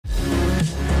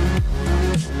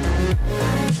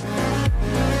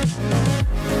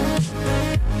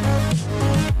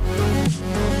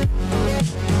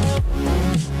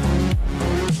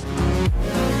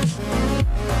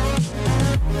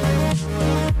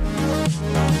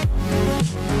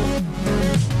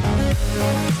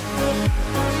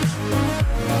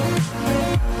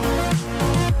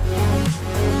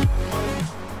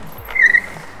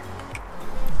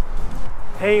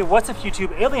Hey, what's up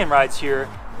YouTube? Alien Rides here.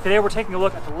 Today we're taking a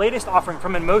look at the latest offering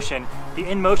from Inmotion, the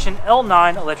Inmotion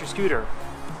L9 electric scooter.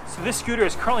 So this scooter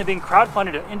is currently being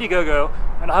crowdfunded at Indiegogo,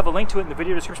 and I'll have a link to it in the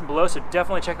video description below, so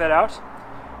definitely check that out.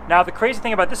 Now the crazy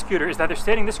thing about this scooter is that they're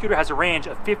stating this scooter has a range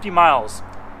of 50 miles.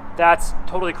 That's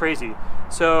totally crazy.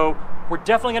 So we're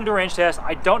definitely going to do a range test.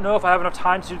 I don't know if I have enough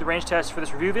time to do the range test for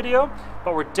this review video,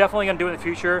 but we're definitely going to do it in the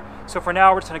future. So for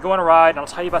now, we're just going to go on a ride, and I'll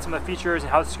tell you about some of the features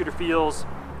and how the scooter feels.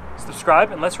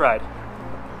 Subscribe and let's ride.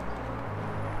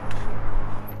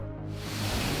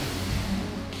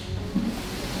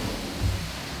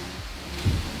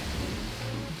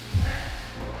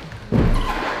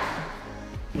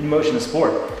 Inmotion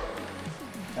Sport.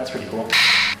 That's pretty cool.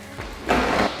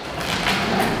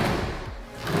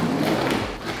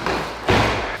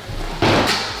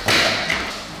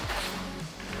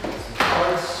 Some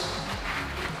parts.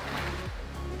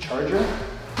 Charger.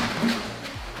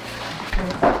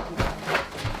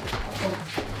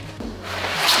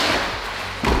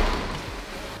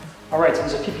 Alright, so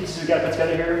there's a few pieces we got to put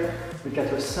together here. We've got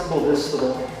to assemble this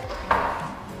little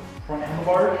front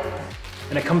handlebar.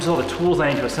 And it comes with all the tools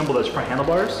I need to assemble those front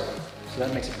handlebars. So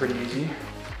that makes it pretty easy.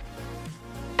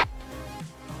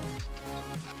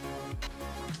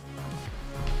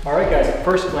 Alright guys, at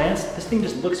first glance, this thing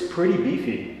just looks pretty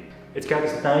beefy. It's got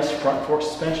this nice front fork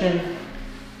suspension,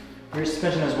 rear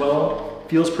suspension as well.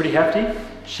 Feels pretty hefty.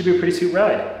 Should be a pretty sweet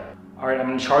ride. Alright, I'm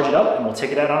going to charge it up and we'll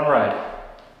take it out on a ride.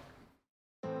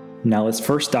 Now let's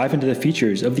first dive into the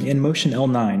features of the Inmotion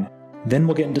L9. Then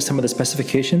we'll get into some of the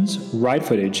specifications, ride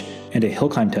footage, and a hill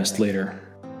climb test later.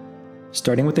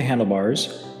 Starting with the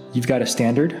handlebars, you've got a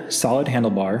standard, solid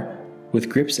handlebar with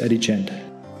grips at each end.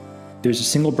 There's a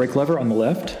single brake lever on the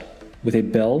left, with a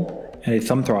bell and a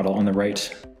thumb throttle on the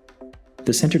right.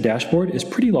 The center dashboard is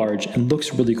pretty large and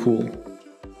looks really cool.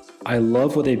 I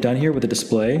love what they've done here with the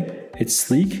display. It's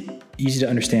sleek, easy to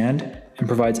understand, and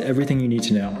provides everything you need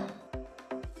to know.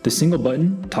 The single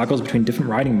button toggles between different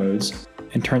riding modes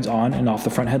and turns on and off the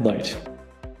front headlight.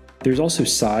 There's also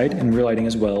side and rear lighting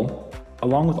as well,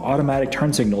 along with automatic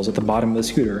turn signals at the bottom of the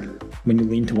scooter when you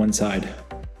lean to one side.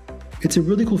 It's a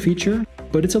really cool feature,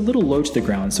 but it's a little low to the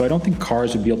ground, so I don't think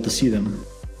cars would be able to see them.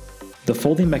 The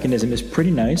folding mechanism is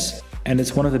pretty nice, and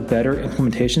it's one of the better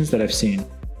implementations that I've seen.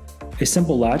 A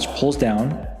simple latch pulls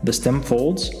down, the stem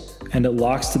folds, and it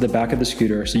locks to the back of the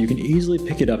scooter so you can easily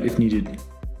pick it up if needed.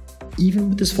 Even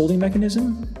with this folding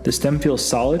mechanism, the stem feels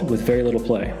solid with very little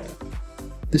play.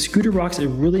 The scooter rocks a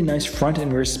really nice front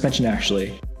and rear suspension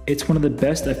actually. It's one of the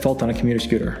best I've felt on a commuter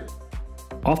scooter.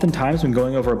 Oftentimes when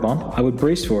going over a bump, I would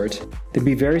brace for it, then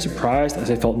be very surprised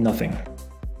as I felt nothing.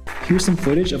 Here's some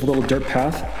footage of a little dirt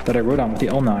path that I rode on with the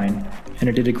L9, and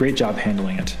it did a great job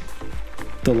handling it.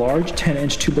 The large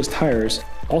 10-inch tubeless tires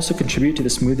also contribute to the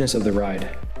smoothness of the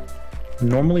ride.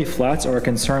 Normally flats are a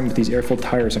concern with these air-filled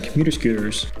tires on commuter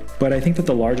scooters, but I think that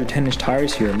the larger 10-inch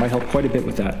tires here might help quite a bit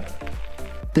with that.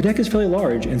 The deck is fairly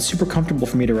large and super comfortable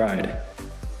for me to ride.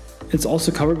 It's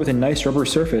also covered with a nice rubber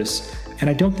surface,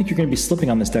 and I don't think you're going to be slipping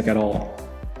on this deck at all.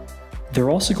 They're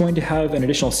also going to have an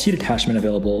additional seat attachment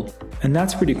available, and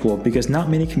that's pretty cool because not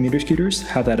many commuter scooters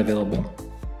have that available.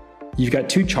 You've got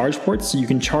two charge ports so you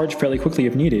can charge fairly quickly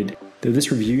if needed, though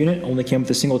this review unit only came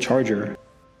with a single charger.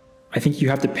 I think you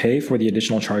have to pay for the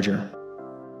additional charger.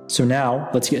 So now,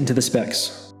 let's get into the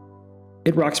specs.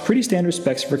 It rocks pretty standard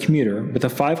specs for a commuter with a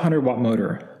 500 watt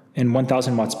motor and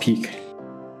 1000 watts peak.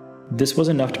 This was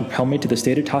enough to propel me to the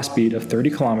stated top speed of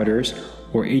 30 kilometers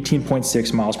or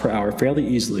 18.6 miles per hour fairly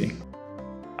easily.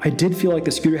 I did feel like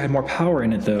the scooter had more power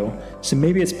in it though, so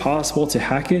maybe it's possible to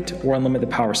hack it or unlimit the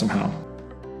power somehow.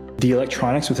 The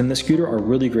electronics within the scooter are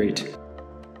really great.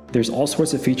 There's all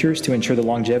sorts of features to ensure the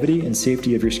longevity and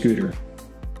safety of your scooter.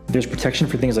 There's protection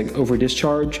for things like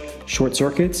over-discharge, short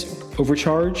circuits,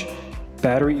 overcharge,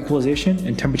 battery equalization,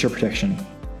 and temperature protection.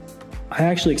 I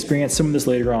actually experienced some of this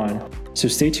later on, so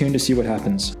stay tuned to see what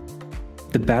happens.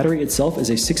 The battery itself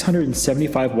is a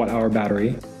 675 watt-hour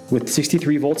battery with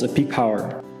 63 volts of peak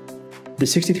power. The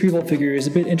 63 volt figure is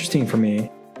a bit interesting for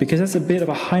me because that's a bit of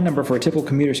a high number for a typical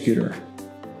commuter scooter.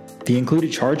 The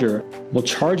included charger will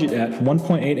charge it at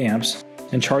 1.8 amps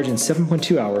and charge in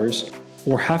 7.2 hours,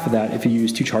 or half of that if you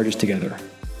use two chargers together.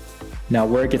 Now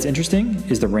where it gets interesting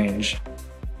is the range.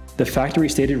 The factory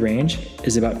stated range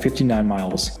is about 59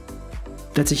 miles.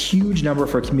 That's a huge number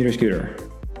for a commuter scooter.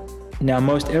 Now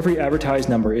most every advertised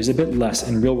number is a bit less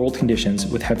in real world conditions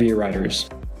with heavier riders.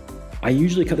 I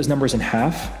usually cut those numbers in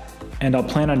half, and I'll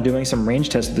plan on doing some range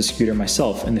tests of the scooter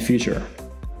myself in the future.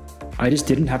 I just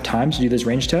didn't have time to do this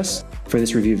range test for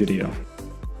this review video.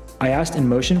 I asked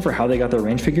Inmotion for how they got their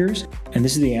range figures, and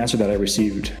this is the answer that I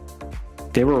received.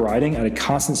 They were riding at a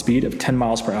constant speed of 10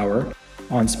 miles per hour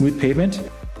on smooth pavement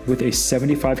with a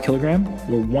 75 kilogram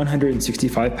or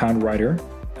 165 pound rider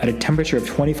at a temperature of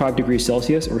 25 degrees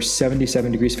Celsius or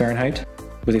 77 degrees Fahrenheit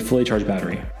with a fully charged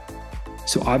battery.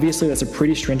 So obviously that's a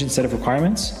pretty stringent set of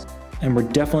requirements, and we're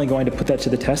definitely going to put that to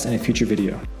the test in a future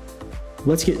video.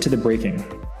 Let's get to the braking.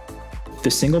 The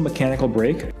single mechanical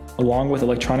brake, along with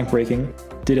electronic braking,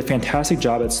 did a fantastic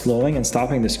job at slowing and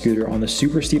stopping the scooter on the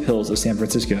super steep hills of San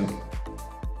Francisco.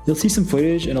 You'll see some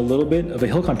footage in a little bit of a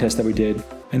hill climb test that we did,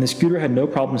 and the scooter had no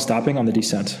problem stopping on the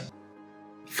descent.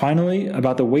 Finally,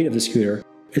 about the weight of the scooter,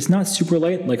 it's not super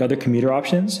light like other commuter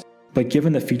options, but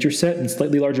given the feature set and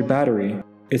slightly larger battery,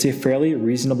 it's a fairly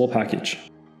reasonable package.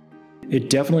 It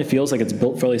definitely feels like it's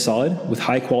built fairly solid with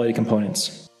high quality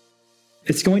components.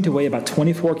 It's going to weigh about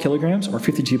 24 kilograms or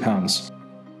 52 pounds.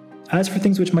 As for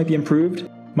things which might be improved,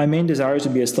 my main desires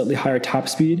would be a slightly higher top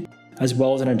speed, as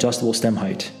well as an adjustable stem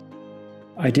height.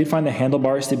 I did find the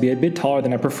handlebars to be a bit taller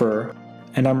than I prefer,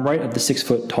 and I'm right at the 6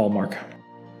 foot tall mark.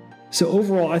 So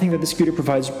overall, I think that the scooter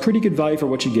provides pretty good value for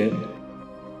what you get.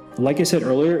 Like I said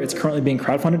earlier, it's currently being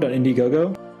crowdfunded on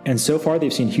Indiegogo, and so far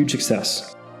they've seen huge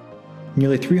success.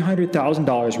 Nearly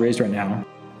 $300,000 raised right now,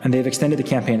 and they've extended the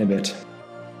campaign a bit.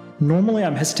 Normally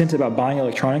I'm hesitant about buying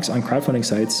electronics on crowdfunding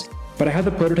sites, but I have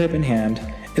the prototype in hand,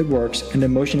 it works, and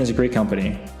Inmotion is a great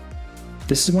company.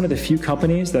 This is one of the few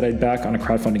companies that I'd back on a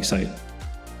crowdfunding site.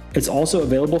 It's also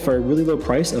available for a really low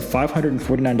price of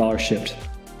 $549 shipped.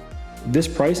 This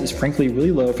price is frankly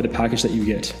really low for the package that you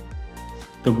get.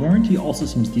 The warranty also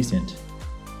seems decent.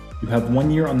 You have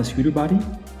 1 year on the scooter body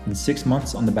and 6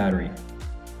 months on the battery.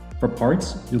 For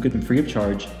parts, you'll get them free of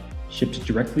charge, shipped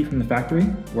directly from the factory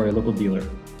or a local dealer.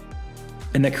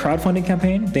 In the crowdfunding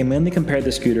campaign, they mainly compared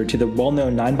the scooter to the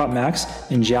well-known 9bot Max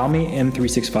and Xiaomi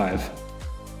M365.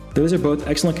 Those are both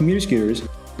excellent commuter scooters,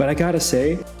 but I gotta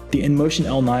say, the Inmotion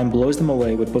L9 blows them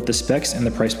away with both the specs and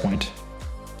the price point.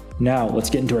 Now, let's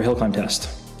get into our hill climb test.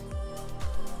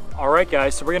 Alright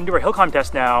guys, so we're gonna do our hill climb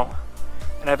test now.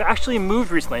 And I've actually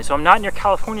moved recently, so I'm not near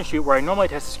California shoot where I normally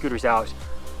test the scooters out.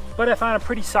 But I found a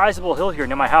pretty sizable hill here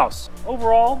near my house.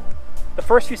 Overall, the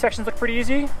first few sections look pretty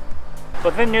easy,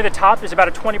 but then near the top there's about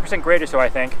a 20% grade or so, I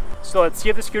think. So let's see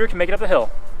if the scooter can make it up the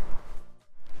hill.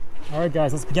 Alright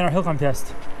guys, let's begin our hill climb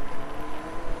test.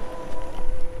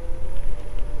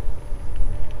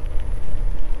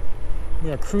 We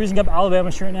are cruising up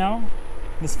Alabama Street now.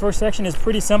 This first section is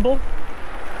pretty simple.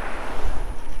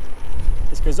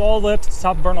 This goes all the way up to the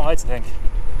top of Bernal Heights, I think.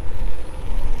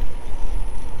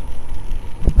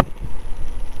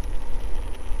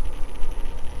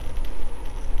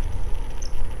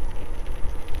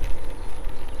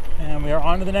 And we are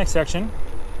on to the next section.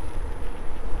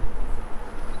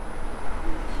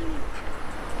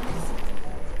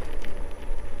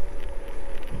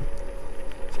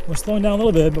 We're slowing down a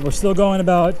little bit, but we're still going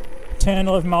about 10,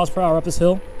 11 miles per hour up this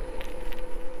hill.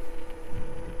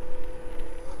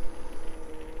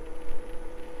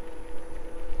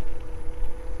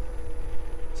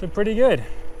 So pretty good.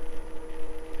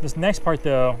 This next part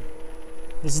though,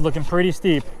 this is looking pretty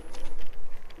steep.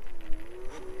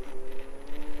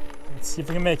 Let's see if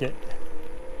we can make it.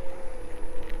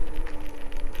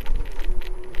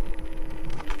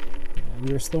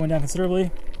 We are slowing down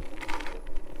considerably.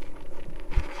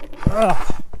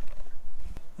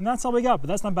 And that's all we got, but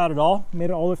that's not bad at all. Made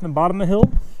it all the way from the bottom of the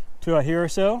hill to here or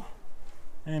so.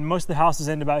 And most of the houses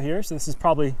end about here, so this is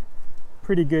probably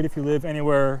pretty good if you live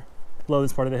anywhere below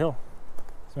this part of the hill.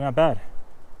 So not bad.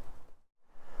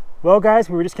 Well guys,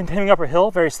 we were just continuing up our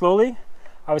hill very slowly.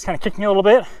 I was kind of kicking it a little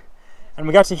bit, and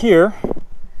we got to here,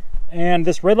 and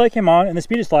this red light came on and the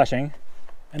speed is flashing,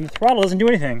 and the throttle doesn't do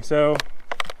anything. So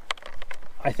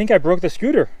I think I broke the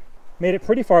scooter. Made it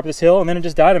pretty far up this hill and then it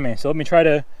just died on me. So let me try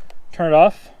to turn it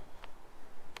off,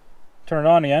 turn it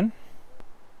on again.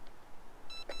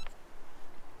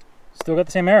 Still got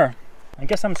the same error. I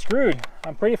guess I'm screwed.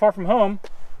 I'm pretty far from home.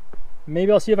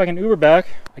 Maybe I'll see if I can Uber back.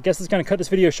 I guess it's gonna cut this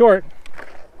video short.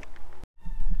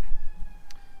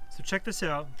 So check this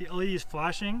out. The LED is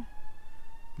flashing.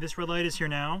 This red light is here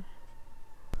now.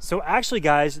 So actually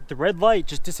guys, the red light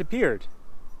just disappeared.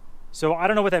 So I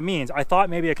don't know what that means. I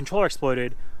thought maybe a controller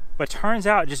exploded, but turns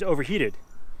out it just overheated.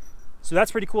 So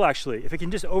that's pretty cool actually. If it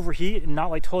can just overheat and not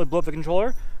like totally blow up the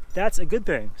controller, that's a good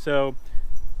thing. So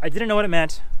I didn't know what it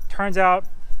meant. Turns out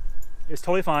it's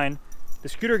totally fine. The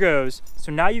scooter goes,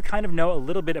 so now you kind of know a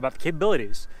little bit about the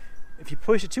capabilities. If you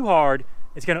push it too hard,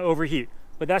 it's gonna overheat,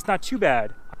 but that's not too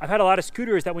bad. I've had a lot of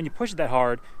scooters that when you push it that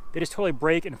hard, they just totally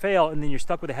break and fail, and then you're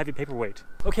stuck with a heavy paperweight.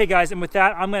 Okay guys, and with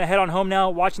that, I'm gonna head on home now,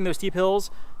 watching those steep hills.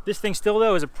 This thing still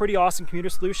though is a pretty awesome commuter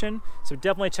solution, so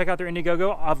definitely check out their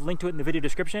Indiegogo. I'll have a link to it in the video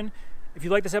description. If you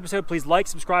like this episode, please like,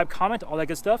 subscribe, comment, all that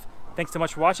good stuff. Thanks so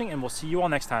much for watching, and we'll see you all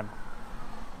next time.